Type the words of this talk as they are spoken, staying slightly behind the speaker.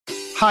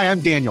Hi,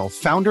 I'm Daniel,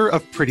 founder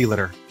of Pretty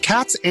Litter.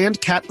 Cats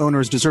and cat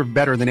owners deserve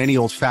better than any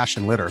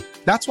old-fashioned litter.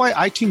 That's why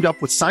I teamed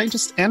up with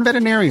scientists and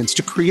veterinarians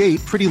to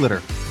create Pretty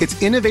Litter.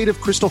 Its innovative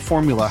crystal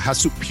formula has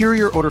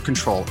superior odor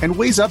control and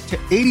weighs up to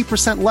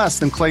 80% less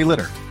than clay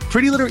litter.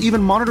 Pretty Litter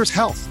even monitors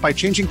health by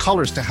changing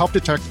colors to help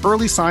detect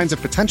early signs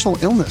of potential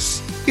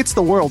illness. It's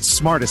the world's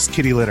smartest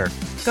kitty litter.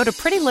 Go to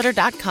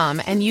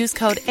prettylitter.com and use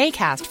code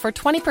ACAST for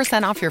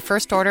 20% off your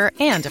first order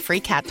and a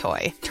free cat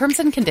toy. Terms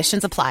and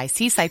conditions apply.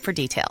 See site for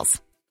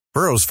details.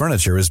 Burrow's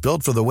furniture is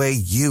built for the way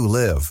you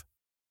live.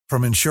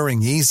 From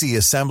ensuring easy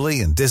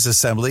assembly and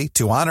disassembly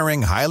to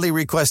honoring highly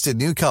requested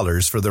new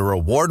colors for their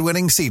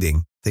award-winning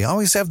seating, they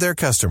always have their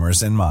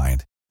customers in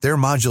mind. Their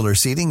modular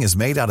seating is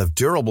made out of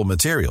durable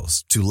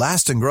materials to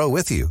last and grow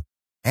with you.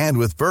 And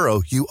with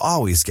Burrow, you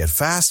always get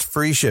fast,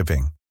 free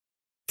shipping.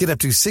 Get up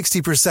to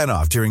 60%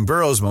 off during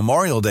Burrow's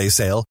Memorial Day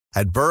sale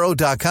at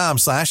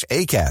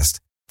burrow.com/ACAST.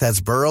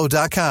 That's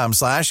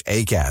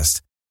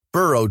burrow.com/ACAST.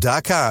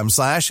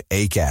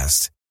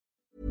 burrow.com/ACAST.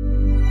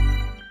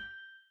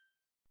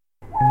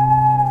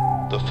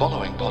 The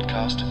following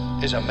podcast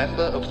is a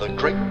member of the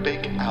Great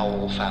Big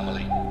Owl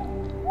family.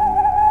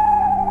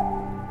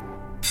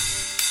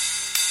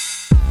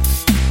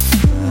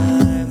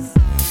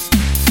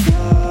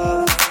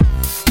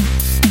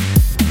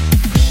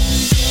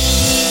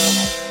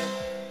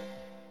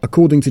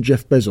 According to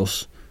Jeff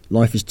Bezos,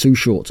 life is too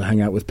short to hang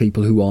out with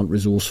people who aren't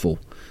resourceful.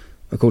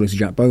 According to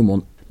Jack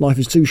Beaumont, life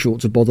is too short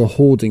to bother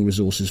hoarding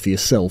resources for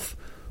yourself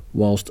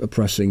whilst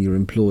oppressing your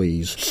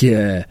employees.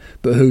 Yeah,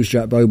 but who's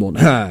Jack Beaumont?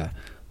 Ha!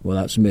 Well,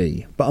 that's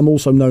me. But I'm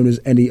also known as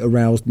any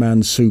aroused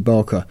man Sue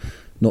Barker,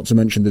 not to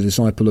mention the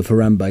disciple of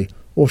Harambe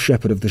or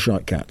shepherd of the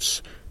Shite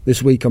Cats.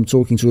 This week I'm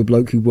talking to a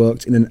bloke who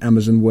worked in an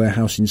Amazon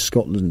warehouse in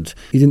Scotland.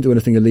 He didn't do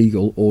anything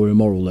illegal or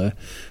immoral there.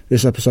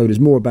 This episode is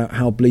more about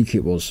how bleak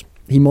it was.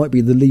 He might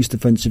be the least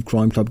offensive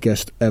Crime Club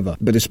guest ever,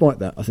 but despite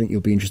that, I think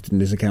you'll be interested in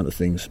his account of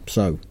things.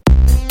 So...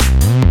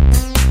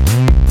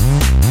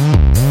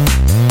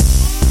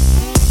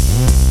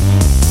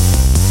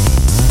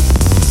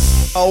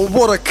 Oh,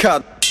 what a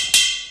cunt!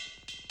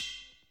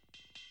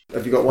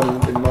 Have you got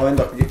one in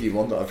mind? I can give you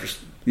one that I've just...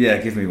 Yeah,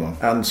 give me one.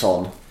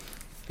 Anton.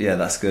 Yeah,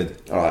 that's good.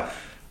 Alright.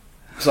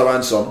 So,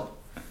 Anton,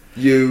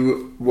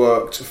 you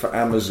worked for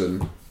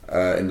Amazon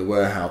in the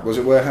warehouse. Was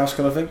it warehouse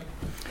kind of thing?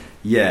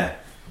 Yeah.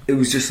 It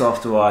was just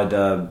after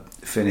I'd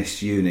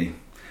finished uni,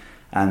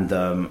 and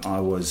I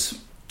was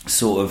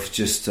sort of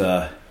just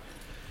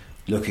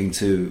looking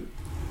to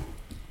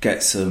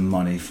get some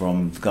money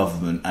from the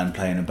government and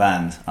play in a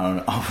band.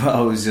 And I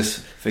was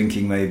just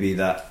thinking maybe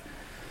that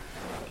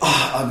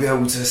I'd be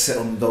able to sit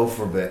on the dole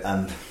for a bit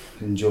and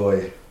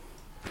enjoy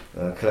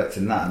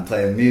collecting that and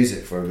playing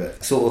music for a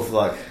bit. Sort of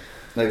like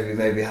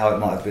maybe how it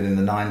might have been in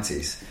the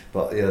 90s.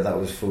 But yeah, that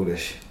was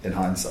foolish in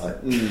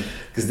hindsight,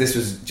 because this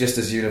was just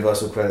as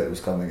Universal Credit was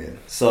coming in.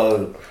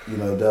 So, you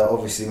know, they're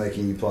obviously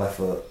making you apply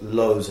for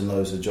loads and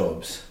loads of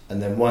jobs.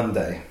 And then one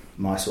day,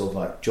 my sort of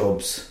like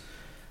jobs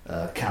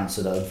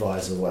counsellor,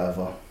 advisor,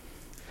 whatever,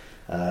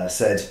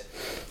 said,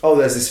 oh,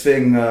 there's this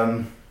thing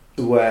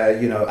where,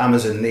 you know,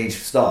 Amazon needs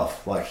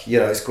staff. Like, you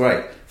know, it's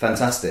great,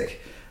 fantastic.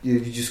 You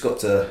just got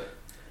to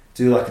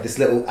do like this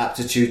little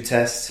aptitude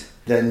test.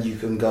 Then you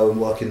can go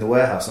and work in the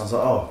warehouse. And I was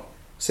like, oh,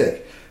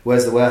 sick.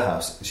 Where's the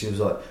warehouse? And she was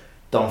like,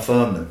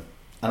 Dunfermline.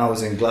 And I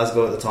was in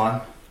Glasgow at the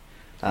time,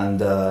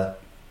 and I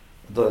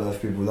don't know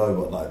if people know,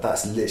 but like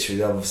that's literally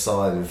the other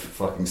side of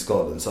fucking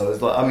Scotland. So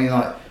it's like, I mean,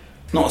 like,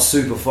 not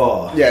super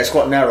far. Yeah, it's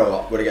quite narrow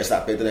up when it gets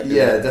that big, doesn't it?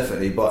 Yeah,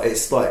 definitely. But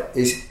it's like,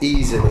 it's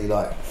easily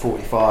like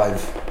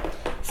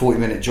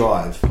 40-minute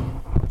drive.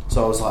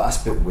 So I was like,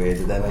 that's a bit weird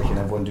that they're making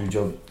everyone do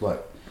job,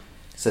 like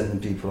sending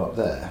people up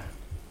there.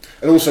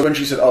 And also, when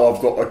she said, oh,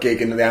 I've got a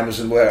gig in the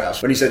Amazon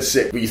warehouse, when you said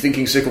sick, were you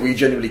thinking sick, or were you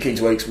genuinely keen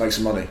to make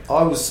some money?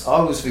 I was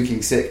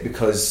thinking sick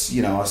because,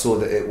 you know, I saw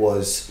that it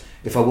was,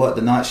 if I worked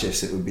the night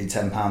shifts, it would be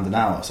 £10 an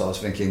hour. So I was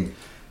thinking,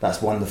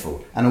 that's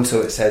wonderful. And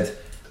also it said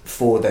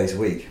 4 days a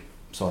week.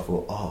 So I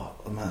thought, oh,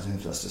 imagine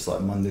if that's just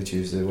like Monday,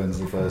 Tuesday,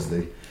 Wednesday,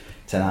 Thursday,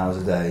 10 hours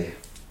a day.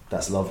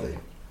 That's lovely.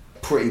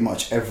 Pretty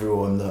much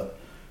everyone that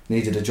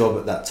needed a job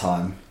at that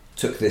time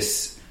took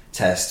this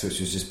test, which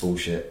was just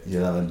bullshit, you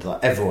know, and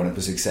like everyone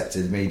was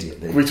accepted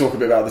immediately. Can we talk a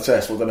bit about the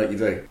test? What did they make you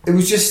do? It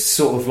was just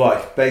sort of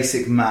like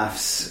basic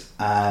maths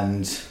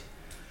and,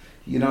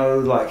 you know,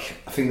 like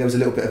I think there was a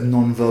little bit of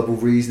non-verbal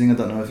reasoning. I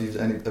don't know if you've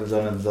ever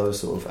done any of those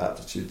sort of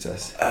aptitude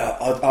tests.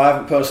 I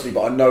haven't personally,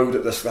 but I know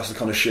that that's the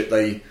kind of shit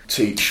they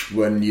teach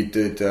when you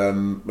did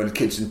when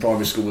kids in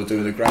primary school were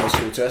doing the grammar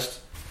school test.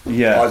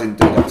 Yeah, I didn't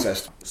do that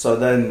test. So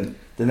then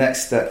the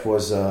next step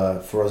was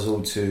for us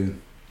all to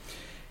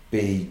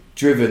be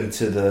driven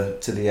to the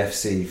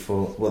FC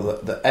for, well,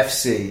 the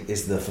FC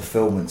is the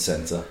fulfillment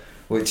centre,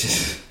 which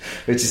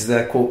is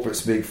their corporate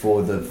speak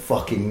for the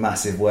fucking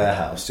massive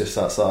warehouse just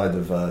outside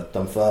of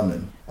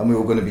Dunfermline, and we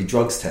were going to be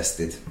drugs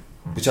tested,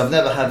 which I've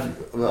never had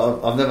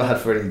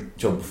for any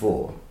job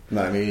before.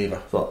 No, me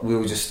neither. But we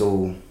were just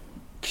all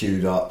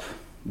queued up.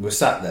 We were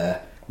sat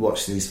there,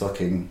 watched these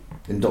fucking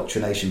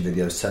indoctrination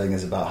videos telling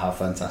us about how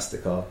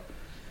fantastic our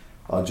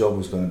our job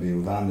was going to be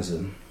with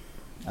Amazon.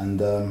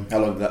 And how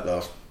long did that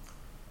last?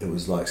 It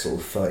was like sort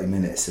of 30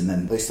 minutes, and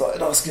then they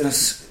started asking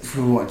us if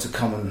we wanted to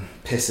come and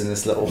piss in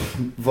this little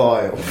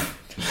vial.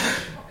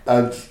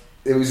 And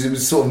it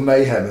was sort of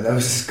mayhem, and there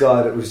was this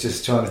guy that was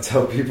just trying to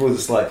tell people,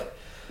 it's like,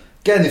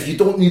 again, if you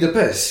don't need a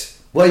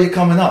piss, why are you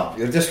coming up?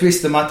 You're just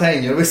wasting my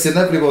time, you're wasting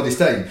everybody's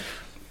time.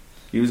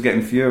 He was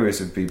getting furious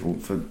with people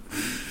for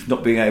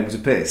not being able to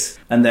piss.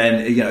 And then,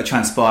 it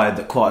transpired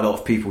that quite a lot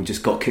of people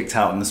just got kicked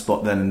out on the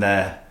spot then and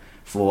there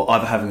for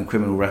either having a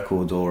criminal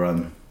record or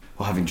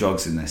having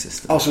drugs in their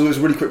system. Oh, so there was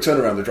a really quick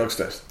turnaround, the drugs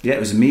test? Yeah, it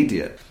was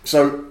immediate.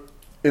 So,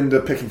 in the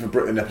Picking for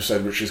Britain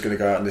episode, which is going to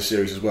go out in this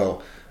series as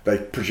well, they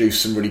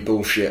produced some really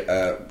bullshit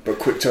but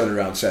quick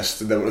turnaround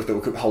tests, and they were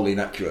wholly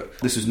inaccurate.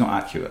 This was not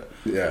accurate.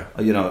 Yeah.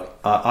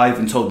 I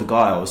even told the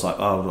guy, I was like,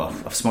 oh,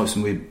 I've smoked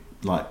some weed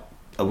like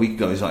a week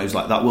ago. He was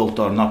like, that will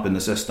turn up in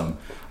the system.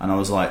 And I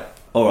was like,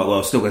 all right, well,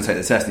 I'm still going to take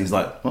the test. And he's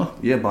like, well,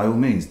 yeah, by all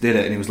means, did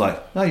it. And he was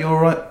like, no, you're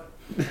all right.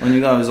 When you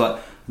go, I was like,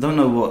 I don't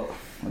know what,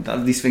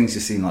 these things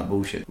just seem like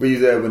bullshit. Were you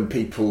there when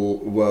people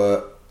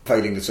were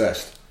failing the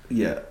test?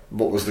 Yeah.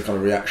 What was the kind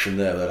of reaction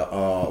there? They're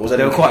like,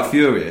 they were quite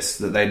furious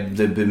that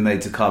they'd been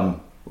made to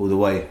come all the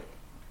way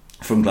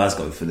from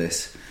Glasgow for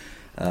this.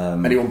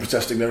 Anyone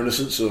protesting their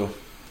innocence, or?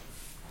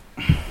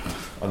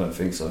 I don't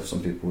think so.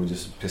 Some people were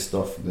just pissed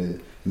off. They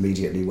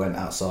immediately went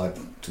outside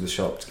to the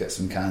shop to get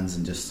some cans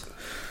and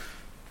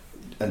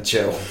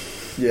chill.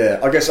 Yeah,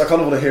 I guess I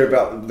kind of want to hear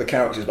about the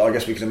characters, but I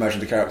guess we can imagine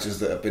the characters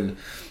that have been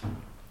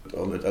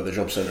at the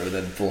job centre and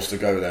then forced to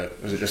go there.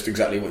 Was it just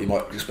exactly what you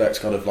might expect,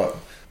 kind of like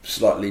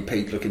slightly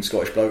peaked-looking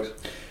Scottish blokes?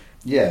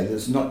 Yeah,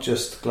 there's not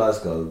just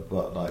Glasgow,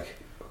 but like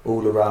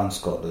all around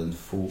Scotland,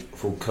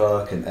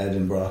 Falkirk and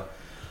Edinburgh.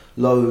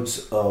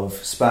 Loads of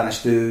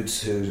Spanish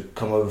dudes who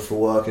come over for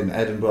work in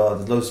Edinburgh.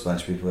 There's loads of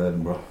Spanish people in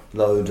Edinburgh.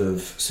 Load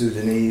of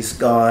Sudanese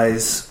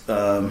guys.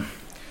 There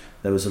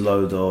was a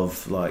load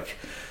of like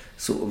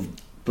sort of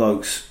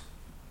blokes,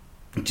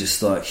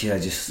 just like I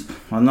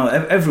don't know,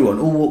 everyone,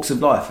 all walks of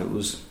life. It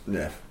was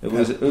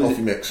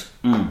healthy mix.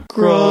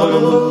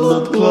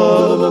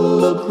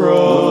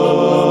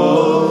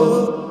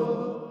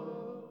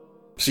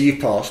 So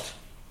you've passed.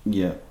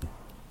 Yeah.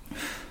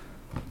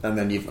 And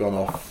then you've gone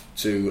off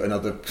to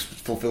another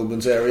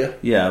fulfilment area.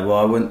 Yeah,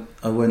 well,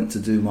 I went to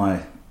do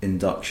my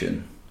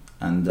induction,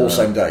 and all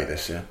same day.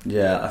 This, yeah.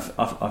 Yeah,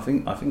 I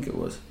think it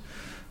was.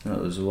 No,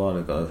 it was a while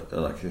ago.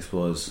 Like this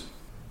was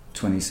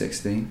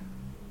 2016,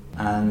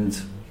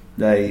 and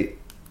they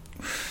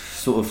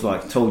sort of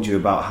like told you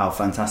about how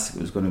fantastic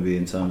it was going to be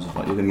in terms of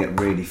like you're going to get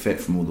really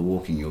fit from all the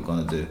walking you're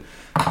going to do,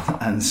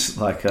 and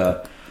like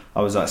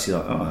I was actually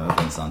like, oh, that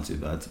doesn't sound too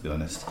bad, to be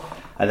honest.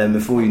 And then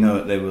before you know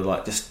it, they were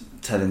like just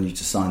telling you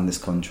to sign this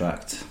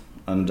contract.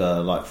 And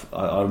like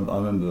I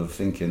remember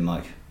thinking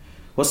like,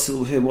 what's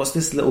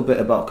this little bit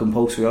about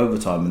compulsory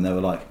overtime? And they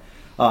were like,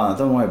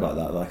 don't worry about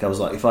that. Like I was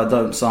like, if I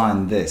don't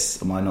sign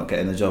this, am I not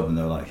getting a job? And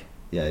they were like,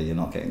 yeah, you're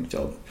not getting a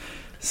job.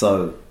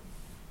 So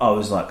I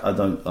was like, I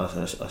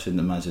shouldn't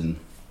imagine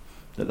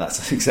that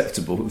that's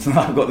acceptable.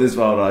 I got this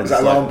far. Was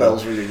that alarm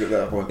bells ringing at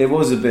that point? It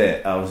was a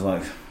bit. I was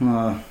like,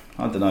 I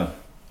don't know.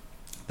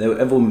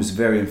 Everyone was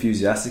very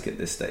enthusiastic at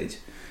this stage.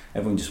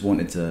 Everyone just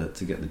wanted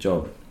to get the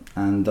job,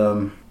 and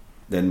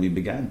then we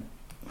began.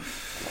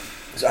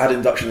 So I had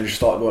induction and you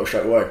started work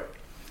straight away?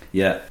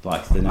 Yeah,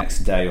 like the next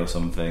day or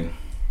something.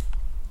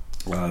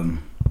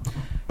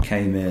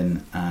 Came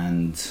in,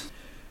 and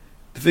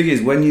the thing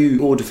is, when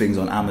you order things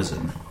on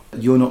Amazon,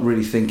 you're not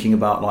really thinking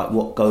about like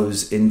what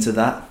goes into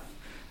that,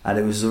 and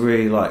it was a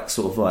really like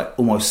sort of like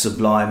almost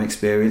sublime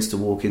experience to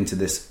walk into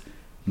this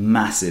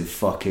massive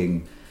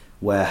fucking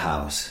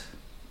warehouse,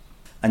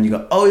 and you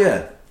go, oh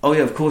yeah,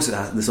 of course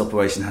this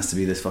operation has to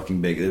be this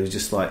fucking big. It was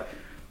just like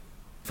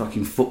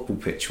fucking football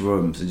pitch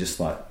rooms, and just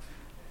like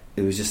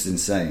it was just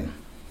insane.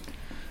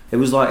 It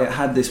was like it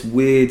had this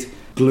weird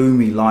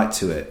gloomy light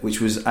to it, which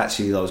was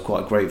actually I was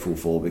quite grateful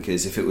for,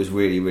 because if it was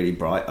really really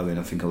bright, I mean,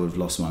 I think I would have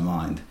lost my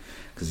mind,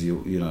 because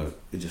you know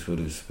it just would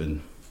have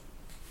been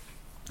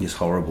just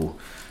horrible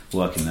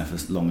working there for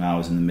long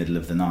hours in the middle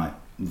of the night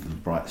with the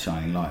bright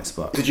shining lights.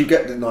 But did you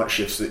get the night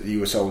shifts that you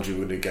were told you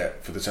were going to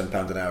get for the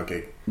 £10 an hour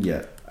gig?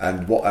 Yeah.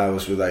 And what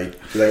hours were they?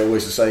 Were they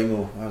always the same,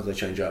 or how did they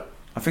change up?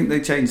 I think they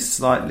changed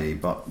slightly,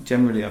 but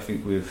generally I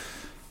think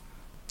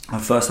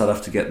at first I'd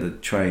have to get the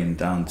train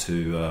down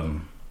to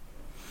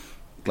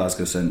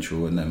Glasgow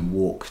Central and then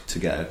walk to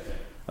get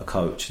a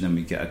coach, and then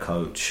we'd get a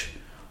coach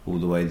all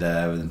the way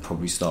there, and then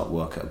probably start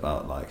work at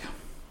about like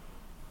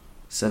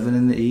 7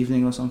 in the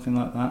evening or something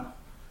like that.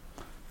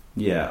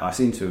 Yeah, I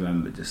seem to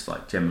remember just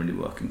like generally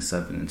working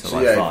 7 until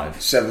like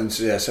 5. 7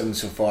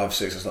 till 5,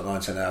 6. That's like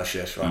 9-10 hour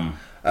shifts, right?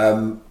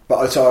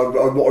 But what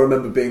I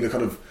remember being the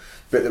kind of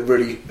bit that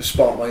really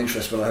sparked my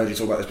interest when I heard you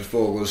talk about this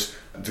before was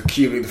the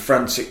queuing, the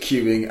frantic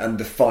queuing, and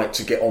the fight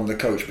to get on the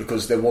coach,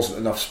 because there wasn't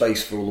enough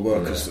space for all the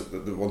workers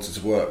that wanted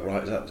to work.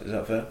 Right? Is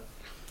that fair?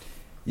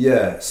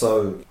 Yeah.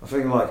 So I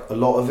think like a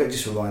lot of it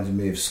just reminded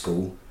me of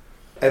school.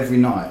 Every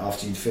night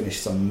after you'd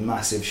finished some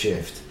massive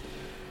shift,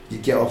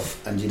 you'd get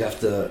off and you'd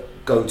have to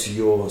go to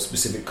your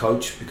specific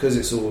coach, because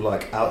it's all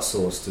like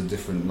outsourced to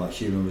different like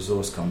human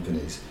resource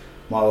companies.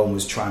 My one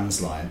was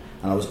Transline,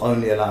 and I was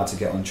only allowed to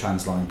get on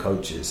Transline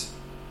coaches.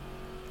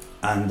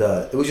 And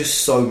there were just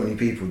so many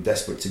people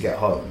desperate to get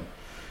home,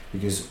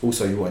 because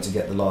also you wanted to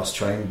get the last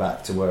train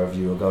back to wherever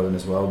you were going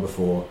as well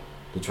before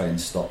the train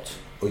stopped,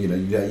 or you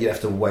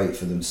have to wait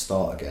for them to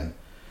start again.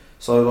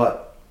 So like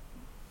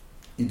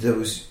there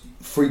was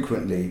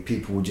frequently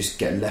people were just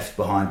getting left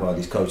behind by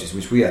these coaches,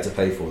 which we had to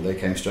pay for. They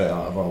came straight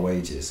out of our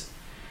wages.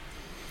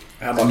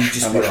 How much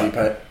you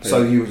pay?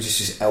 So you were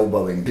just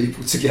elbowing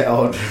people to get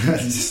on.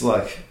 Just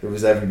like it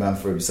was every man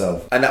for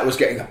himself. And that was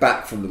getting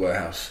back from the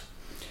warehouse.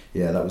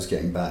 Yeah, that was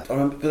getting back. I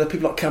remember there were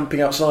people like camping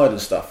outside and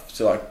stuff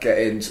to like get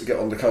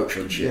on the coach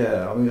and shit.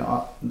 Yeah, I mean,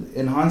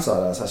 in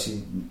hindsight, that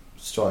actually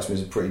strikes me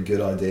as a pretty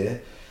good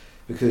idea,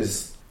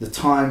 because the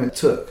time it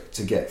took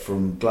to get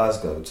from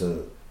Glasgow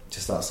to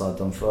just outside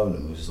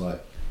Dunfermline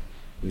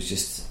was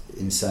just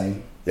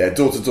insane. Yeah,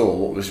 door to door.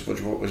 What was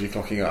you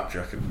clocking up? Do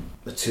you reckon?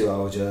 A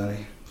 2-hour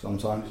journey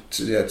sometimes.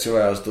 2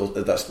 hours.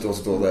 That's door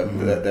to door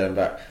there and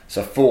back.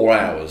 So 4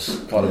 hours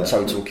kind of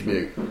total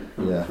commute.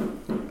 Yeah.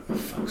 For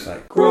fuck's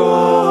sake.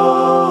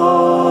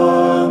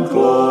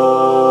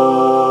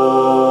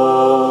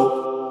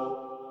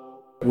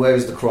 Where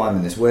is the crime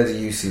in this? Where do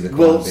you see the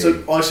crime being?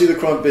 So I see the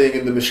crime being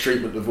in the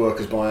mistreatment of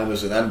workers by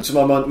Amazon. And to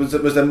my mind, was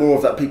there more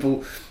of that?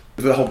 People,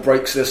 the whole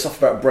breaks, there's stuff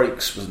about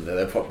breaks, wasn't there?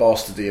 They're quite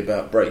bastardy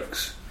about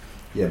breaks.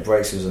 Yeah,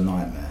 breaks was a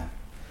nightmare,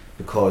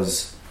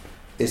 because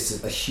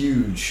it's a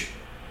huge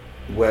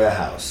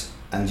warehouse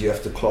and you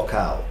have to clock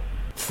out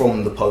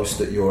from the post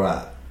that you're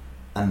at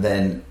and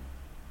then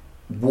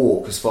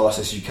walk as fast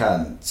as you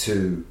can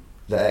to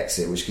the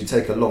exit, which can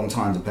take a long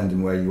time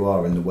depending where you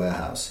are in the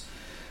warehouse.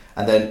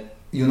 And then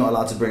you're not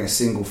allowed to bring a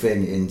single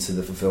thing into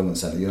the fulfillment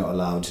centre. You're not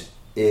allowed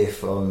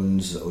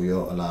earphones, or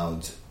you're not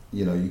allowed,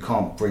 you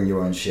can't bring your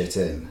own shit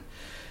in.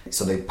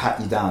 So they pat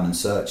you down and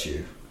search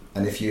you.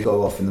 And if you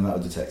go off in the metal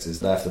detectors,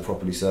 they have to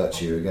properly search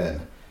you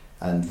again.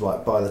 And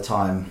right by the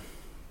time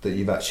that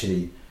you've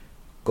actually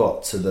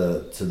got to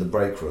the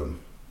break room,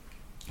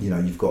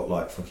 you've got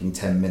like fucking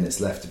 10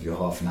 minutes left of your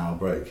half an hour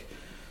break.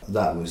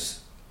 That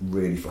was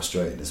really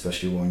frustrating,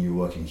 especially when you're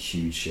working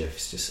huge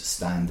shifts, just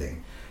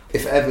standing.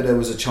 If ever there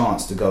was a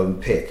chance to go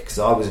and pick, because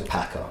I was a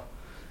packer,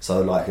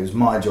 so like it was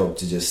my job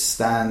to just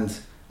stand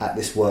at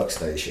this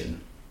workstation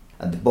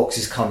and the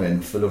boxes come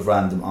in full of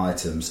random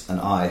items, and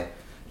I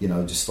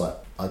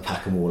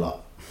pack them all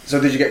up. So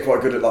did you get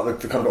quite good at like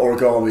the kind of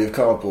origami of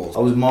cardboard? I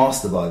was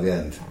master by the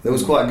end. It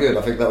was quite good.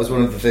 I think that was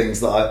one of the things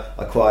that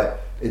I quite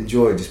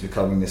enjoyed, just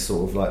becoming this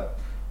sort of like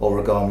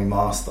origami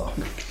master.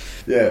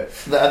 Yeah.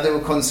 They were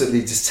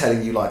constantly just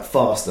telling you like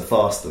faster,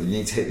 you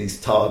need to hit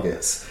these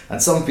targets.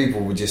 And some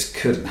people just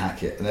couldn't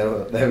hack it, and they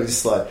were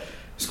just like, it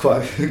was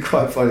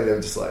quite funny. They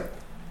were just like,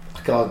 I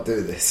can't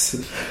do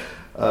this.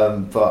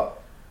 But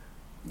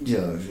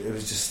it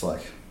was just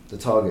like the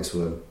targets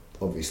were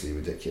obviously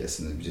ridiculous,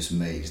 and they were just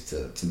made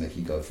to make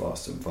you go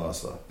faster and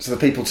faster. So the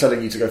people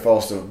telling you to go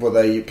faster, were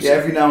they? Yeah,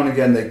 every now and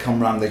again they'd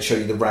come around, they'd show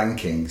you the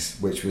rankings,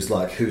 which was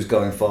like who's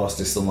going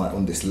fastest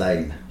on this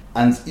lane.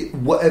 And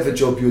whatever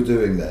job you're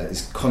doing there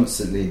is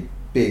constantly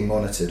being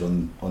monitored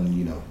on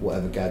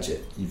whatever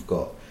gadget you've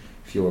got.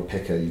 If you're a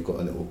picker, you've got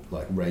a little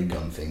like ray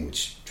gun thing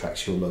which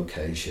tracks your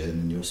location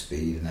and your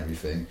speed and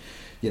everything.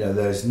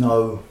 There's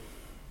no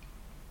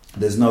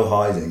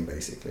hiding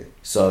basically.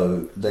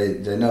 So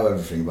they know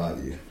everything about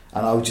you.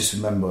 And I would just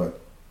remember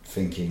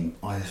thinking,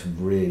 I just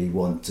really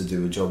want to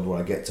do a job where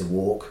I get to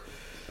walk,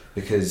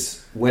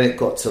 because when it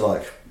got to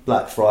like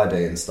Black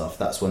Friday and stuff,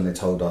 that's when they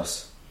told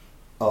us,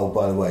 oh,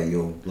 by the way,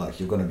 you're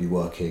going to be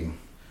working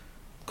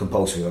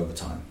compulsory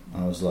overtime.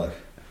 And I was like,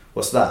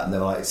 what's that? And they're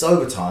like, it's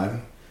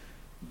overtime,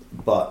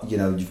 but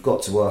you've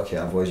got to work it,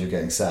 otherwise you're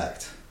getting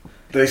sacked.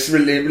 They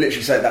literally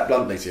say that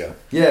bluntly to you?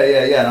 Yeah.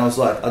 And I was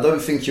like, I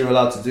don't think you're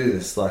allowed to do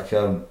this. Like,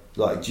 do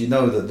you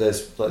know that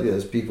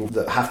there's people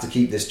that have to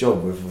keep this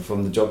job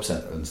from the job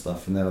centre and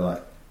stuff? And they were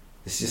like,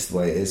 it's just the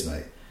way it is,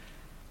 mate.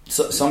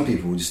 So some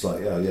people were just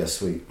like, yeah,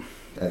 sweet,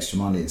 extra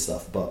money and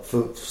stuff. But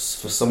for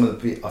some of the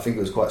people, I think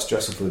it was quite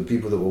stressful for the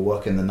people that were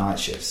working the night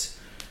shifts.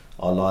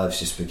 Our lives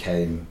just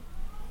became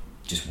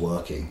just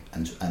working,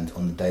 and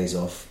on the days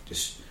off,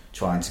 just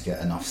trying to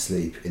get enough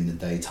sleep in the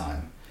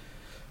daytime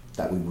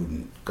that we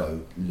wouldn't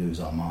go lose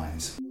our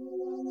minds.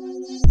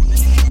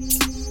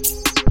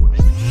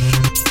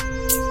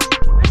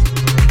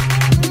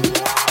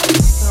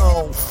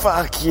 Oh,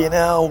 fucking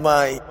hell,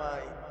 mate.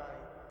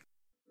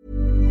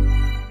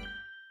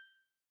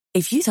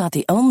 If you thought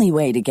the only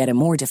way to get a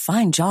more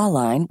defined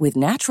jawline with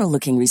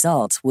natural-looking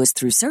results was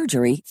through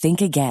surgery,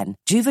 think again.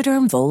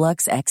 Juvederm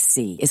Volux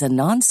XC is a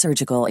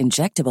non-surgical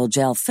injectable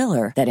gel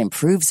filler that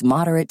improves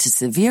moderate to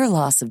severe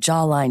loss of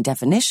jawline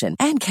definition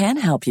and can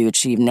help you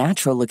achieve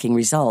natural-looking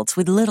results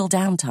with little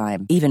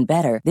downtime. Even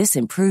better, this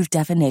improved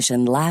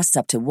definition lasts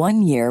up to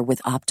 1 year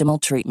with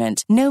optimal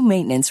treatment. No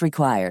maintenance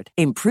required.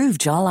 Improve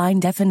jawline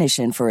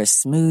definition for a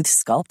smooth,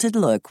 sculpted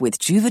look with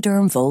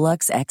Juvederm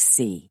Volux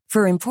XC.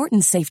 For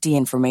important safety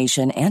information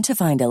information and to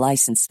find a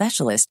licensed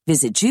specialist,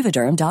 visit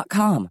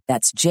Juvederm.com.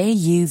 That's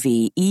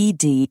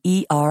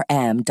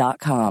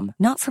JUVEDERM.com.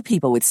 Not for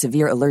people with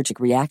severe allergic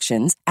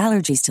reactions,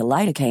 allergies to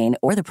lidocaine,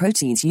 or the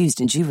proteins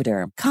used in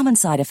Juvederm. Common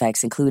side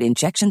effects include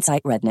injection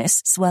site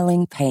redness,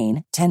 swelling,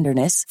 pain,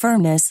 tenderness,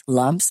 firmness,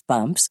 lumps,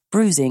 bumps,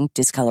 bruising,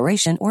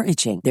 discoloration, or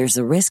itching. There's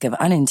a risk of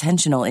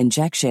unintentional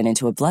injection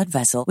into a blood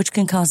vessel, which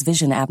can cause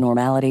vision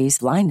abnormalities,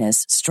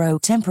 blindness,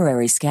 stroke,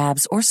 temporary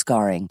scabs, or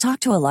scarring. Talk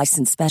to a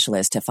licensed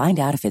specialist to find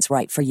out if it's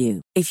right for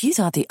you. If you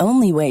thought the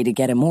only way to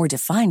get a more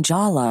defined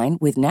jawline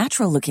with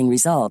natural-looking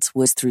results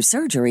was through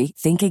surgery,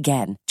 think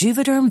again.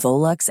 Juvederm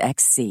Volux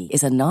XC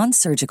is a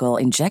non-surgical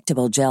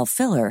injectable gel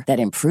filler that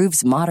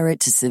improves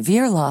moderate to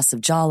severe loss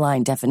of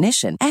jawline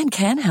definition and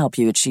can help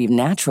you achieve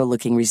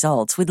natural-looking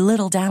results with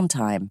little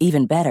downtime.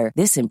 Even better,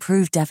 this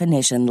improved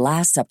definition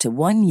lasts up to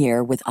 1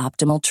 year with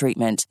optimal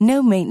treatment.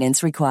 No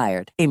maintenance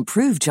required.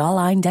 Improve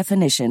jawline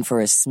definition for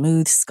a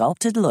smooth,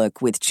 sculpted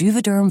look with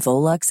Juvederm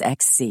Volux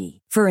XC.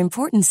 For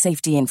important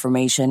safety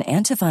information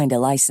and to find a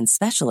licensed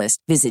specialist,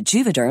 visit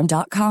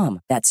Juvederm.com.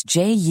 That's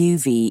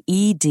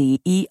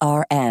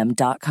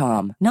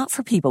JUVEDERM.com. Not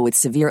for people with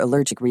severe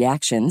allergic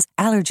reactions,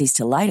 allergies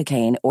to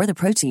lidocaine, or the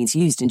proteins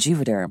used in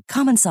Juvederm.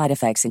 Common side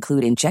effects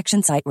include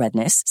injection site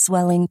redness,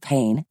 swelling,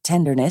 pain,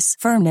 tenderness,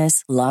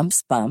 firmness,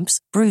 lumps, bumps,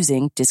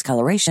 bruising,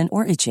 discoloration,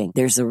 or itching.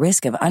 There's a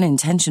risk of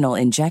unintentional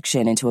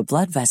injection into a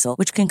blood vessel,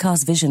 which can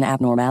cause vision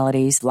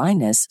abnormalities,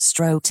 blindness,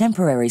 stroke,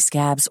 temporary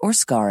scabs, or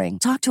scarring.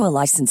 Talk to a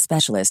licensed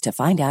specialist to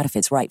find out if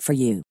it's right for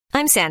you.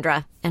 I'm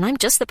Sandra, and I'm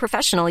just the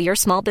professional your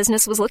small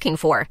business was looking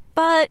for.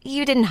 But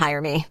you didn't hire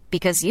me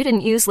because you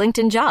didn't use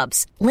LinkedIn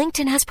Jobs.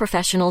 LinkedIn has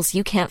professionals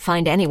you can't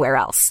find anywhere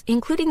else,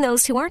 including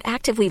those who aren't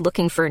actively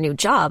looking for a new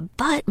job,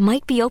 but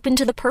might be open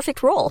to the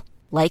perfect role,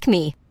 like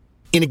me.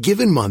 In a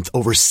given month,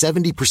 over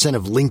 70%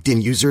 of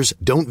LinkedIn users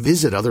don't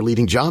visit other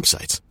leading job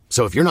sites.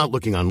 So if you're not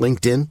looking on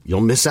LinkedIn,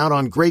 you'll miss out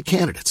on great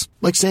candidates,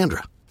 like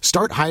Sandra.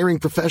 Start hiring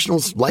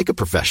professionals like a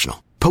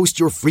professional. Post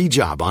your free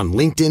job on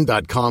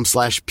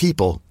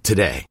linkedin.com/people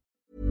today.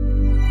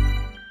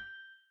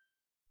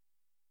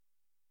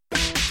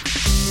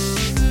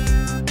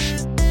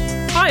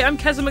 Hi, I'm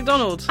Keza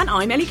McDonald. And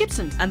I'm Ellie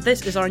Gibson. And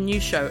this is our new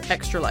show,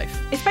 Extra Life.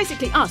 It's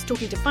basically us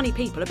talking to funny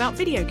people about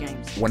video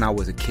games. When I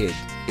was a kid,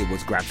 it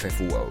was Grand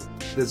Theft Auto.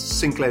 There's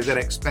Sinclair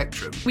ZX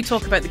Spectrum. We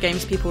talk about the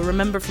games people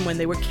remember from when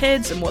they were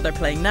kids and what they're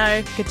playing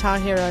now. Guitar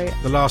Hero.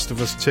 The Last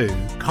of Us 2.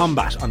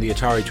 Combat on the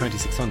Atari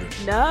 2600.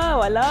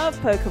 No, I love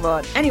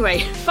Pokemon. Anyway,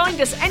 find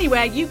us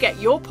anywhere you get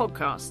your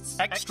podcasts.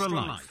 Extra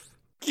Life.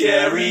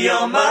 Carry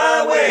on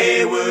my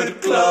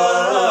wayward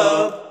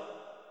club.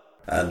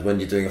 And when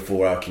you're doing a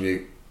 4-hour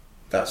commute,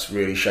 that's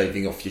really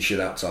shaving off your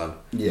chill out time.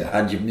 Yeah.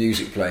 And your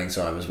music playing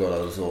time as well, I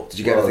would have thought. Did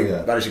you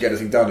manage to get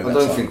anything done in that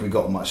time? I don't think we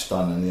got much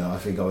done, and I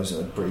think I was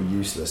pretty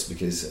useless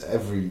because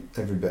every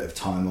bit of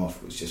time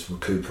off was just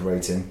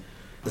recuperating.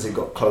 As it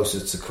got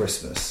closer to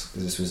Christmas,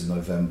 because this was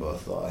November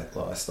that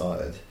I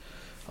started,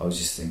 I was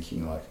just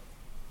thinking, like,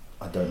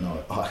 I don't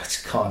know, I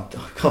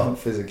can't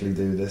physically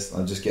do this.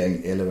 I'm just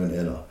getting iller and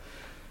iller.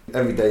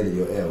 Every day that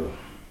you're ill,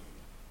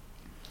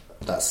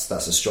 that's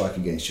a strike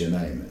against your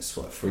name. It's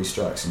like 3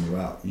 strikes and you're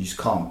out. You just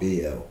can't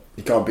be ill.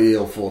 You can't be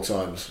ill 4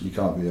 times. You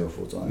can't be ill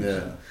 4 times.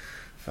 Yeah.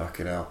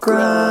 Fucking hell.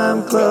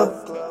 Crime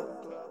Club.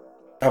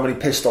 How many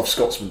pissed off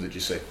Scotsmen did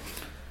you see?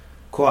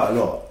 Quite a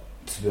lot,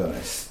 to be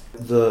honest.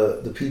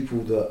 The people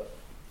that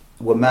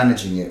were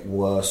managing it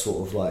were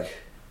sort of like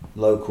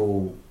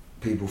local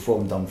people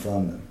from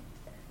Dunfermline.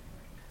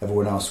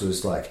 Everyone else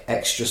was like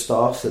extra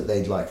staff that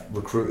they'd like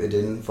recruited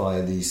in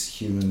via these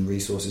human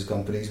resources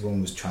companies. One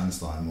was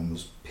Transline, one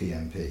was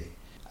PMP,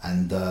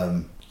 and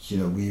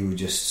we were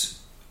just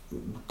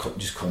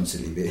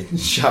constantly being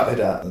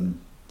shouted at and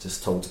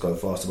just told to go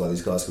faster by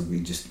these guys because we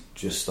just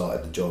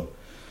started the job.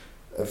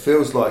 It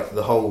feels like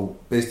the whole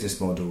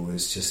business model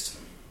is just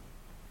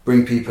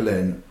bring people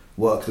in,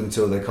 work them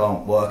till they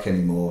can't work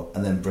anymore,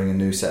 and then bring a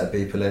new set of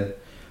people in.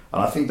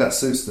 And I think that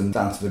suits them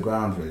down to the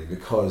ground really,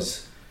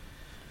 because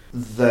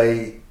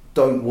they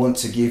don't want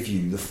to give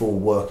you the full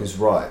workers'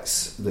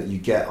 rights that you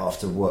get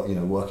after work,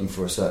 working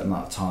for a certain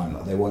amount of time.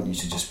 Like, they want you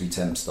to just be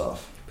temp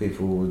staff.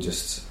 People were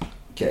just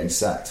getting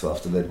sacked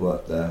after they'd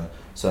worked there a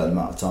certain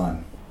amount of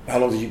time. How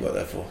long did you work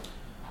there for?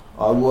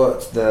 I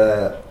worked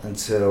there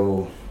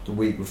until the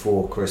week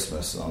before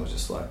Christmas, and I was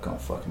just like, I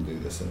can't fucking do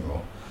this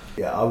anymore.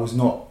 Yeah, I was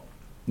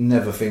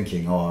never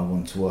thinking, I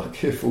want to work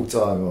here full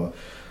time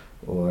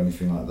or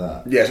anything like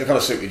that. Yeah, so it kind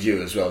of suited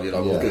you as well. You're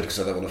like, well, good, because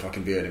I don't want to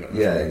fucking be earning it.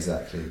 Yeah,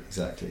 exactly.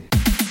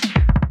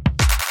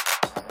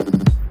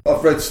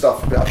 I've read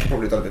stuff, I should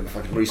probably have done a bit of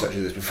fucking research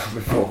of this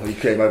before you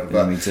came over,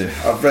 but me too.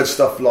 I've read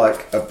stuff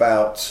like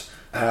about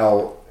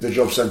how the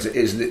job centre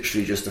is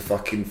literally just a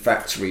fucking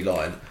factory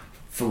line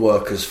for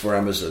workers for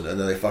Amazon, and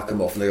then they fuck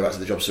them off and they go back to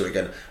the job centre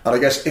again. And I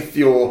guess if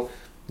you're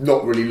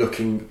not really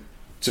looking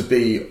to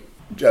be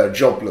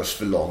jobless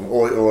for long,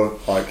 or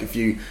like if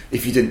you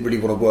didn't really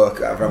want to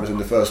work out of Amazon in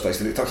the first place,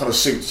 then it kind of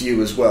suits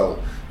you as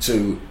well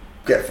to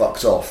get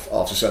fucked off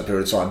after a certain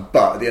period of time.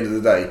 But at the end of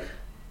the day,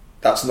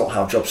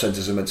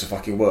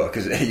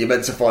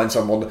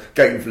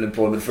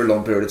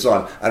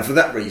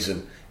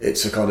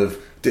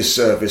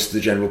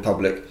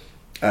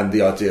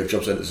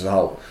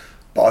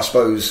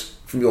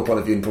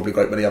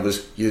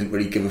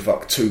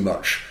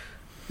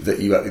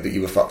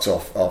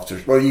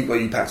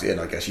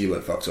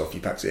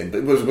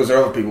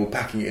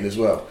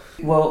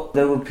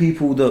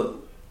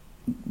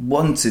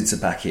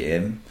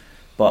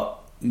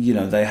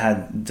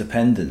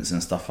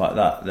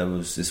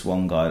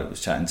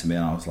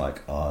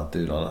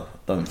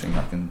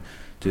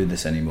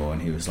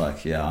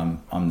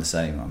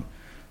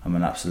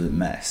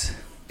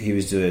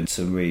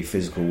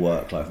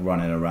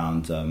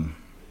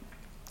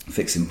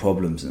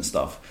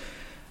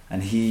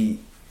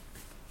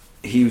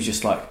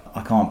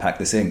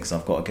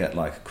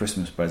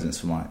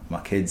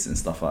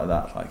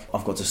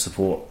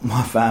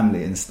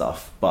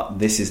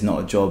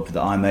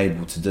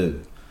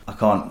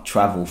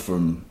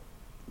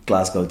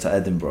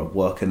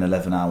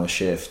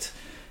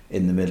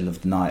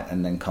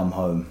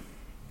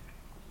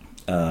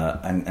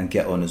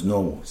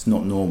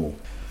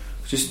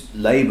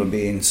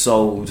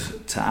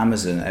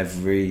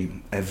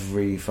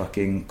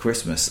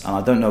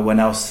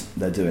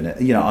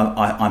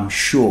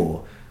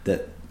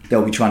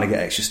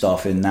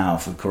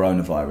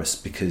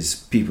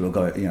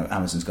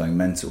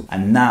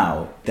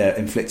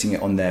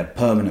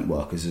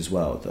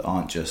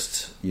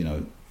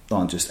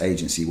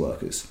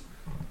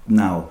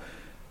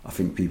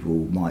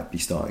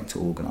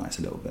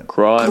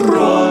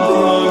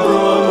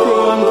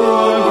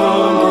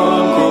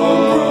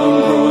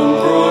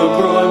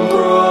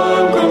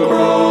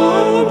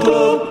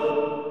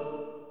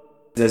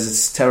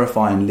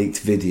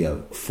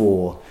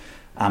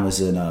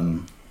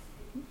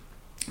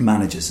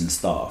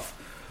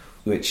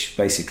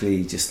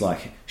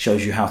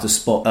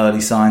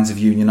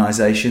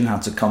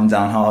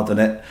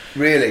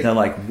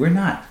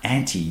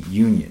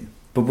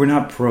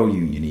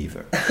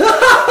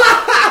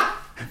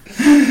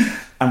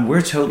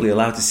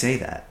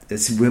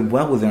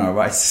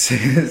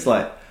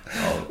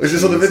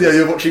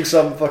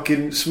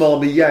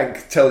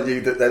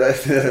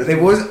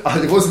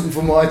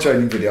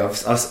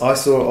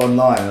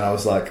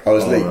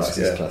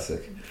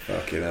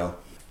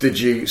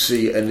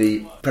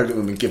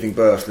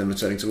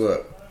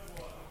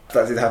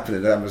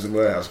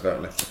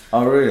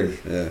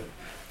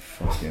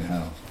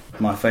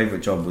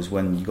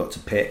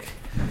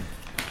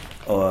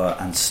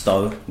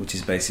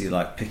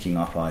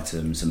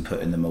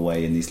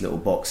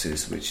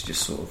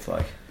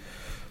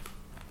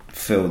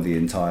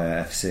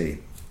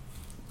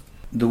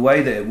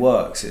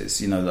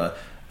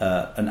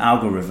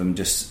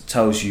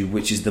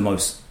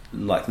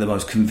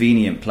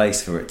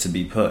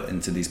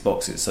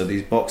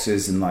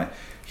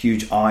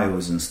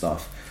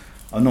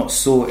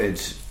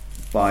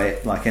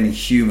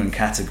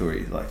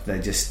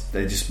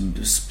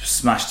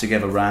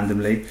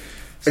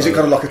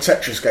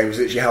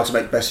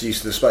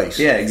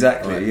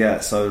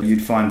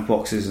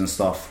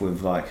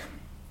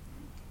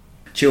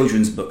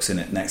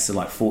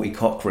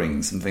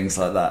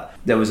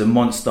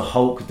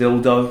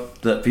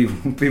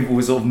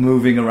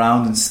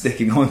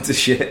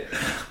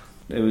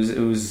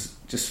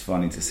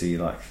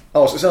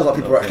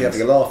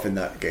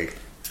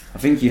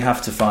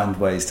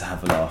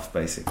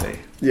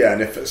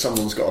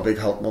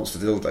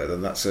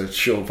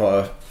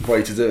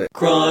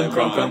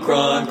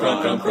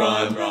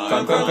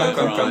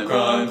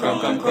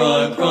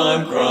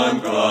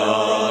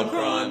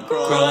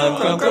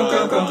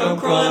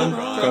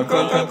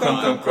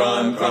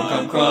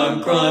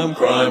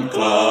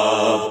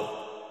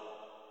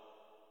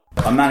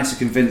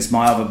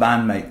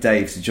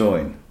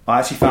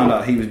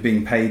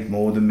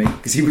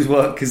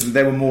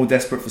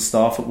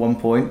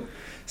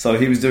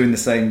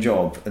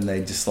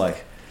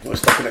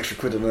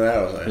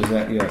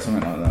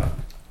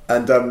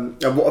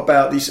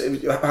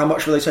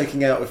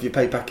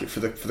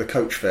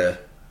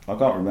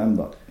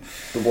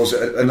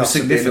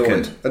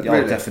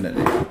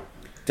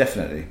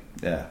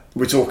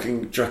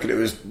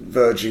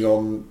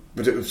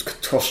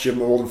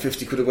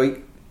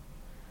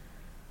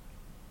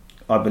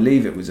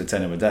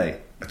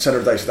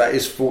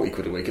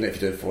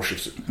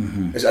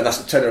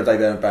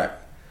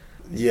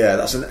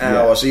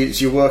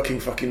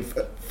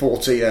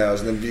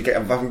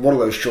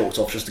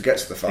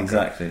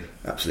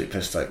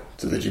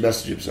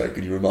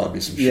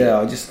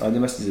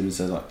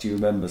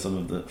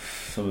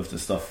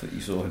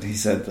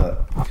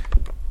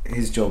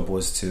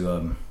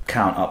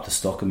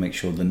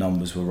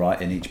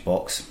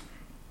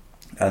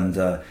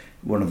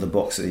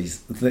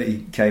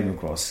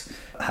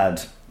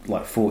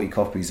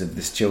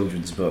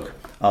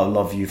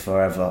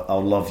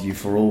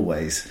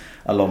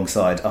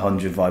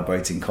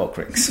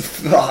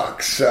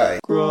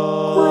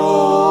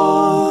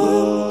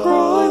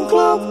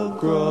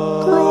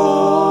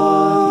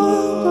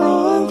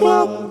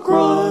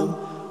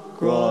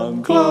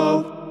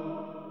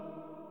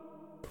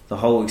 The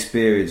whole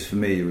experience for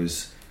me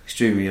was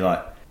extremely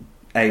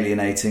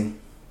alienating.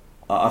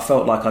 I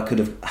felt like I could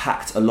have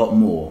hacked a lot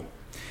more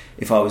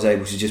if I was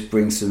able to just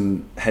bring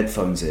some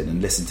headphones in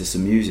and listen to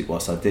some music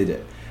whilst I did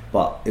it.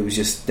 But it was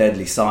just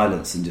deadly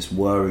silence and just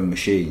whirring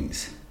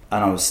machines.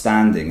 And I was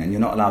standing, and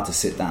you're not allowed to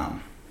sit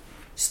down.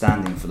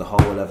 Standing for the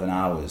whole 11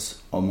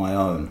 hours on my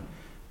own,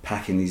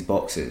 packing these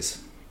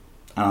boxes.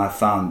 And I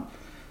found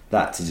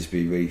that to just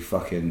be really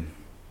fucking,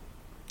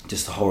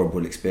 just a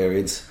horrible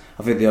experience.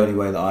 I think the only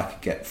way that I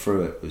could get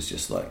through it was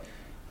just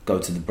go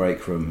to the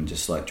break room and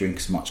just drink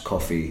as much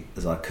coffee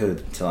as I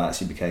could until I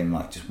actually became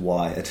just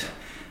wired.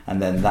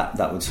 And then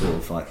that would sort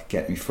of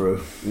get me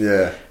through.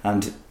 Yeah.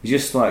 And it was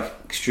just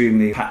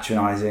extremely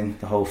patronising,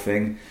 the whole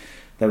thing.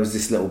 There was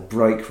this little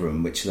break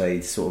room which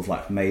they sort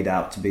of made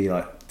out to be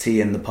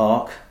tea in the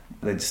park.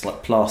 They just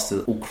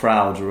plastered all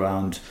crowd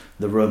around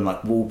the room,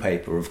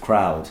 wallpaper of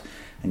crowd,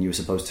 and you were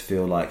supposed to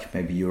feel like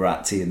maybe you were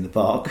at tea in the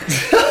park.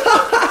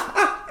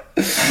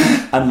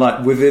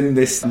 And within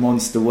this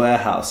monster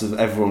warehouse of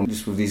everyone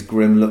just with these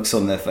grim looks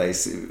on their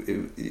face,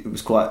 it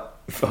was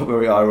it felt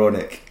very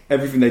ironic.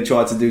 Everything they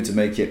tried to do to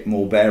make it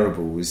more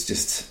bearable was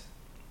just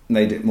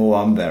made it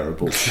more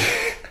unbearable.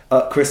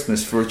 At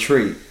Christmas, for a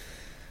treat,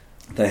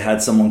 they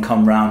had someone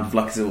come round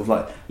with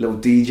little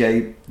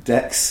DJ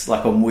decks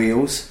on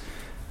wheels,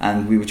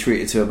 and we were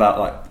treated to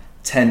about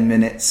 10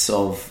 minutes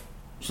of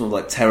sort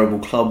of terrible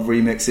club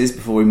remixes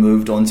before we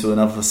moved on to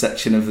another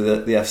section of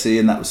the FC,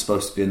 and that was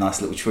supposed to be a nice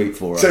little treat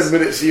for us. 10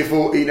 minutes of your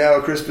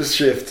 14-hour Christmas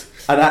shift.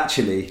 And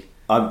actually,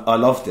 I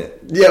loved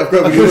it. Yeah,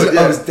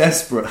 I was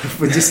desperate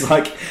for just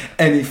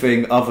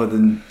anything other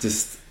than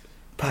just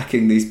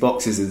packing these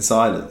boxes in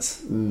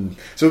silence.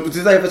 So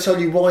did they ever tell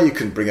you why you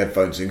couldn't bring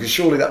headphones in? Because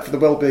surely that for the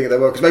well-being of their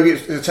workers, maybe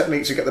it's a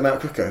technique to get them out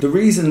quicker. The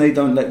reason they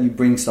don't let you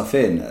bring stuff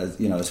in,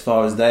 as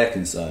far as they're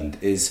concerned,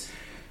 is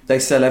they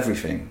sell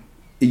everything.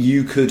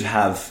 You could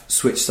have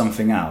switched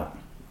something out.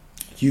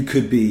 You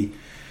could be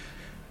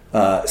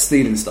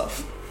stealing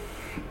stuff.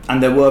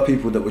 And there were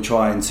people that were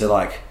trying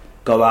to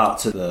go out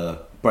to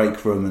the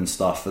break room and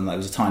stuff, and there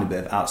was a tiny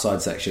bit of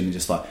outside section and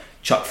just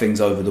chuck things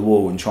over the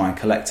wall and try and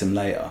collect them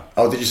later.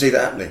 Oh, did you see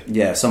that happening?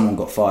 Yeah, someone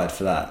got fired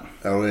for that.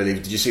 Oh, really?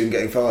 Did you see them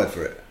getting fired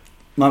for it?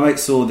 My mate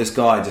saw this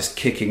guy just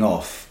kicking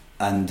off,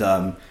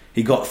 and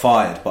he got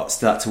fired but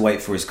still had to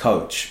wait for his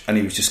coach, and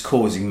he was just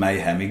causing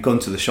mayhem. He'd gone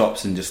to the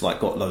shops and just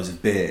got loads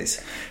of beers,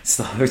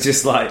 so it was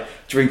just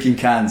drinking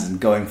cans and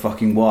going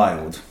fucking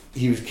wild.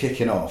 He was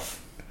kicking off.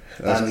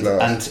 And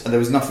there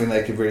was nothing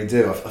they could really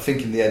do. I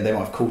think in the end they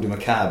might have called him a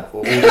cab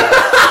all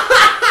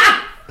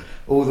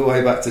the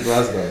way back to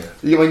Glasgow.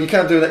 You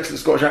can do an excellent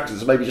Scottish accent,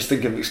 so maybe just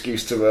think of an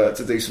excuse to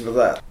do some of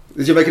that.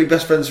 Did you make any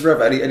best friends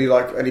forever?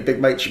 Any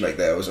big mates you make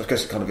there? I guess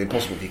it's kind of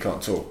impossible if you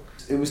can't talk.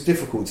 It was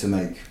difficult to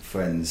make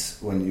friends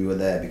when you were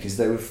there because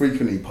they would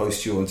frequently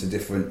post you onto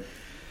different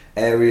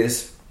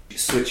areas,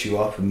 switch you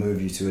up and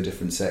move you to a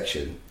different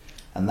section,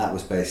 and that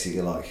was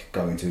basically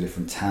going to a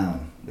different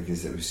town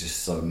because it was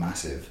just so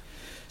massive.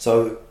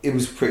 So it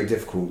was pretty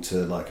difficult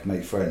to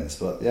make friends,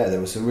 but yeah, there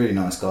were some really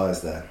nice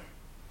guys there.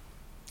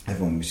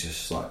 Everyone was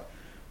just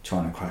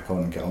trying to crack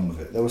on and get on with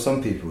it. There were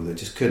some people that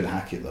just couldn't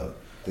hack it though.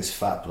 This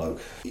fat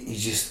bloke,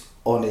 he's just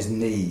on his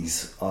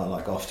knees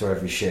after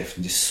every shift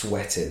and just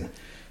sweating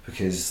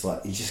because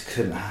he just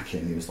couldn't hack it,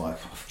 and he was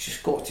I've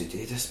just got to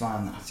do this,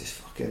 man.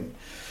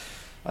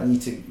 I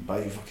need to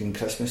buy fucking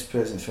Christmas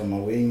presents for my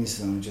weans,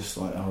 and I'm just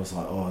I was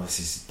oh, this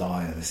is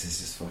dire, this is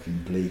just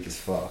fucking bleak as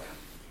fuck.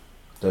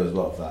 There was a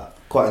lot of that.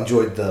 Quite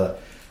enjoyed the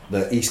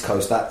East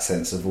Coast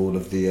accents of all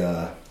of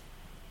the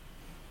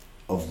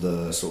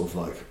sort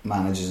of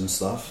managers and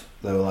stuff.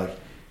 They were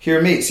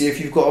here mate, see if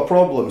you've got a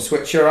problem,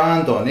 switch your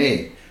hand on,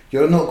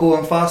 you're not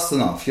going fast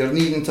enough, you're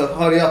needing to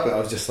hurry up. And I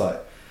was just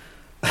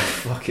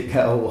fucking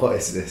hell, what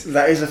is this?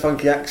 That is a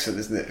funky accent,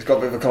 isn't it? It's got a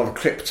bit of a kind of a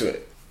clip to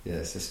it. Yeah,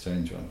 it's a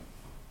strange one.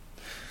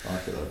 I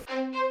like it though.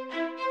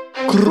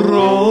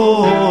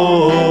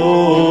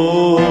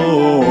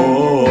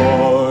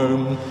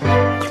 Crime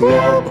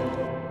Club.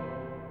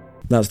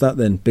 That's that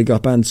then. Big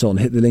up Anton.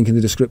 Hit the link in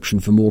the description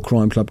for more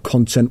Crime Club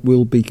content.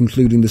 We'll be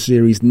concluding the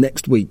series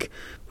next week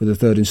with the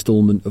third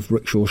instalment of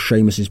Rickshaw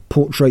Seamus's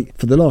portrait.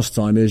 For the last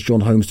time, here's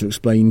John Holmes to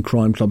explain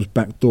Crime Club's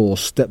back door.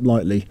 Step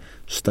lightly,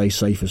 stay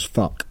safe as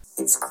fuck.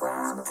 It's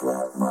Crime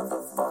Club,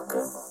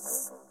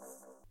 motherfucker.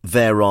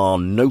 There are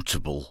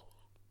notable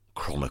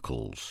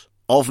chronicles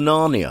of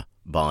Narnia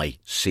by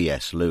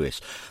C.S.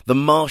 Lewis, The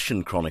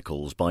Martian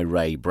Chronicles by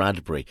Ray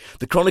Bradbury,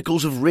 The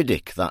Chronicles of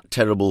Riddick, that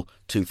terrible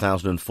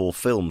 2004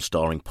 film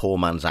starring poor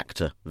man's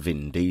actor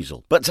Vin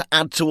Diesel. But to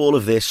add to all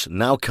of this,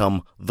 now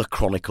come The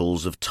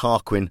Chronicles of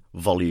Tarquin,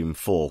 Volume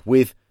 4,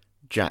 with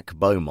Jack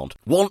Beaumont.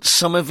 Want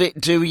some of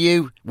it, do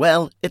you?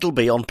 Well, it'll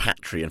be on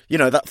Patreon. You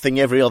know, that thing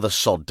every other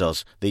sod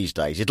does these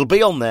days. It'll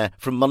be on there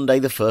from Monday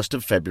the 1st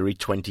of February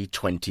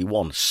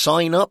 2021.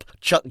 Sign up,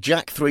 chuck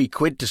Jack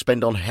 £3 to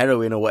spend on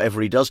heroin or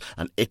whatever he does,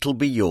 and it'll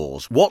be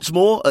yours. What's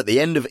more, at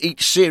the end of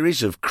each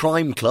series of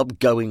Crime Club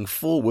going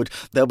forward,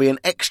 there'll be an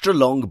extra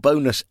long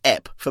bonus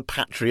ep for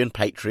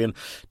Patreon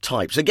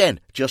types. Again,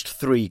 just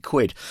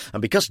 £3.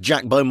 And because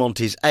Jack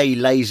Beaumont is A,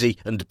 lazy,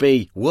 and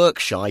B, work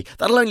shy,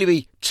 that'll only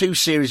be 2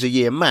 series a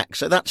year max,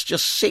 so that's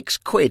just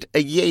 £6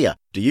 a year.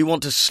 Do you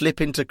want to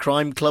slip into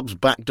Crime Club's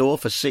back door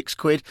for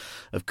 £6?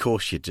 Of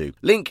course you do.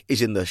 Link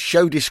is in the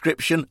show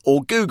description,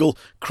 or Google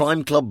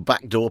Crime Club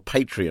Backdoor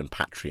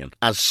Patreon.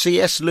 As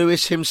C.S.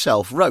 Lewis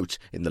himself wrote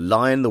in The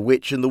Lion, the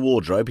Witch and the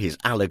Wardrobe, his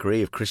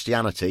allegory of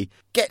Christianity,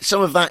 get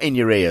some of that in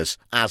your ears,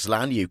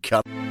 Aslan, you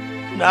cunt.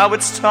 Now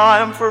it's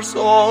time for us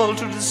all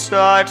to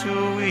decide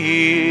who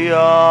we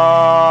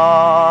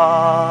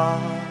are.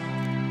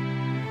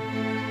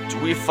 Do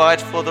we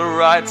fight for the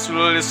right to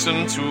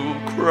listen to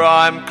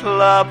Crime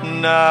Club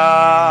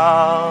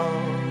now?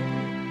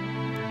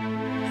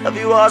 Have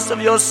you asked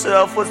of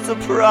yourself what's the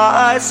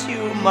price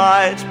you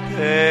might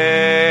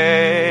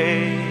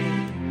pay?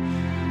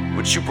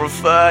 Would you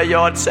prefer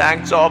your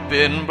tank top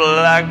in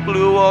black,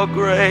 blue or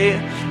grey?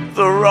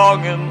 The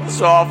wrongings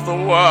of the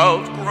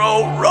world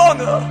grow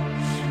wronger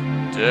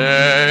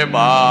day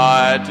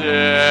by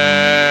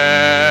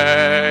day.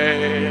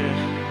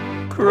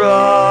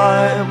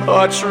 Crime,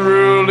 a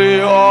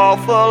truly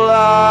awful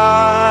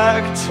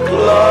act.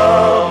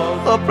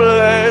 Club, a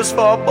place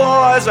for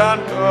boys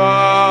and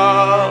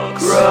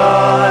girls.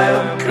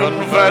 Crime,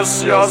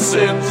 confess your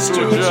sins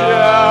to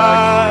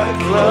Jack.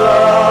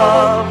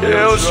 Club,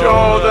 he'll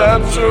show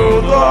them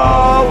to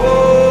the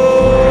world.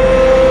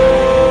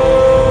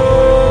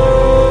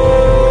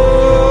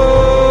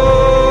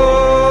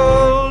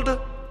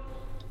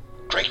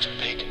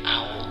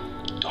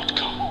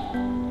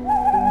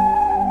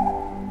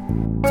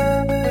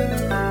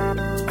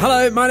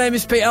 Hello, my name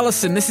is Pete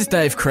Ellison. This is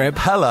Dave Cribb.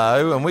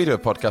 Hello, and we do a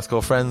podcast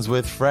called Friends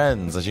with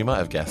Friends, as you might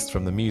have guessed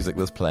from the music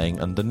that's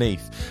playing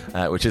underneath,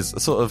 which is a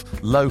sort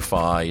of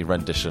lo-fi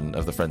rendition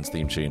of the Friends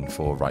theme tune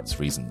for rights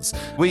reasons.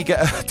 We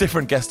get a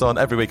different guest on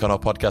every week on our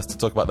podcast to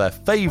talk about their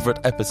favourite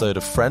episode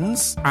of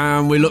Friends.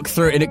 And we look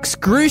through it in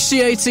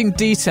excruciating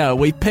detail.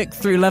 We pick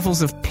through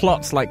levels of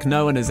plot like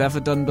no one has ever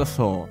done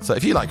before. So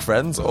if you like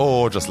Friends,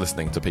 or just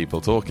listening to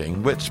people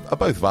talking, which are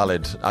both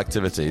valid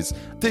activities,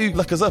 do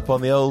look us up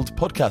on the old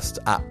podcast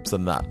apps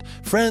and that.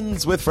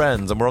 Friends with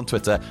Friends, and we're on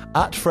Twitter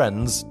at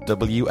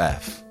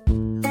FriendsWF.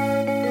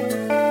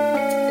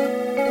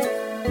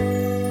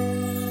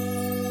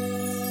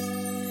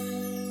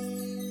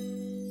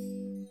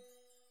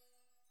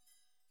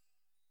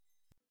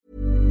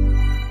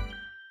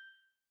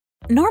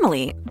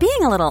 Normally,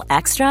 being a little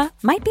extra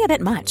might be a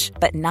bit much,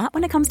 but not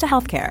when it comes to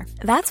healthcare.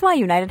 That's why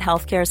United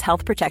Healthcare's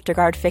Health Protector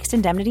Guard fixed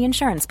indemnity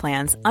insurance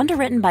plans,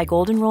 underwritten by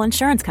Golden Rule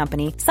Insurance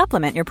Company,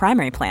 supplement your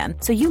primary plan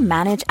so you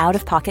manage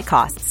out-of-pocket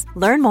costs.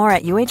 Learn more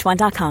at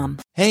UH1.com.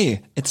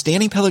 Hey, it's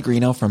Danny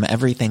Pellegrino from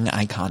Everything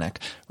Iconic.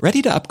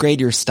 Ready to upgrade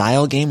your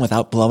style game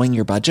without blowing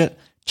your budget?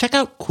 Check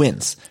out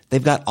Quince.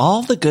 They've got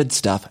all the good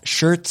stuff,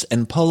 shirts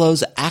and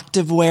polos,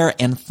 activewear,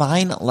 and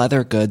fine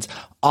leather goods,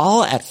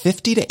 all at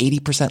 50 to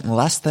 80%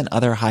 less than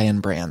other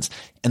high-end brands.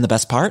 And the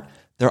best part?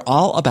 They're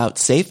all about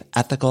safe,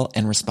 ethical,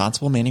 and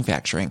responsible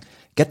manufacturing.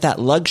 Get that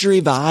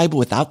luxury vibe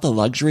without the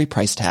luxury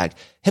price tag.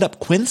 Hit up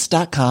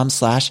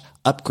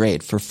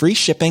quince.com/upgrade for free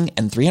shipping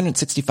and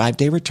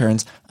 365-day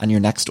returns on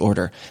your next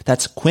order.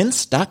 That's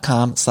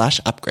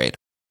quince.com/upgrade.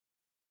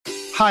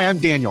 Hi, I'm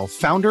Daniel,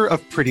 founder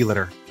of Pretty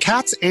Litter.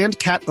 Cats and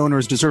cat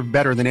owners deserve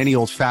better than any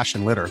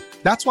old-fashioned litter.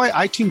 That's why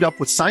I teamed up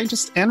with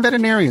scientists and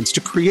veterinarians to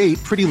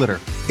create Pretty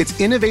Litter. Its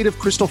innovative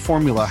crystal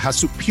formula has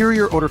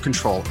superior odor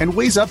control and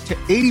weighs up to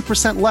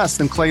 80% less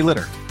than clay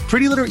litter.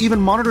 Pretty Litter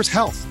even monitors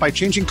health by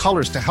changing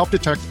colors to help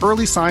detect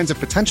early signs of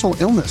potential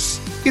illness.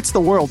 It's the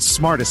world's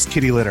smartest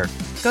kitty litter.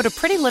 Go to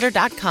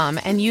prettylitter.com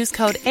and use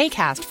code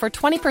ACAST for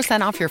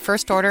 20% off your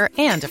first order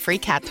and a free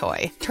cat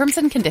toy. Terms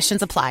and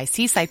conditions apply.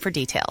 See site for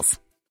details.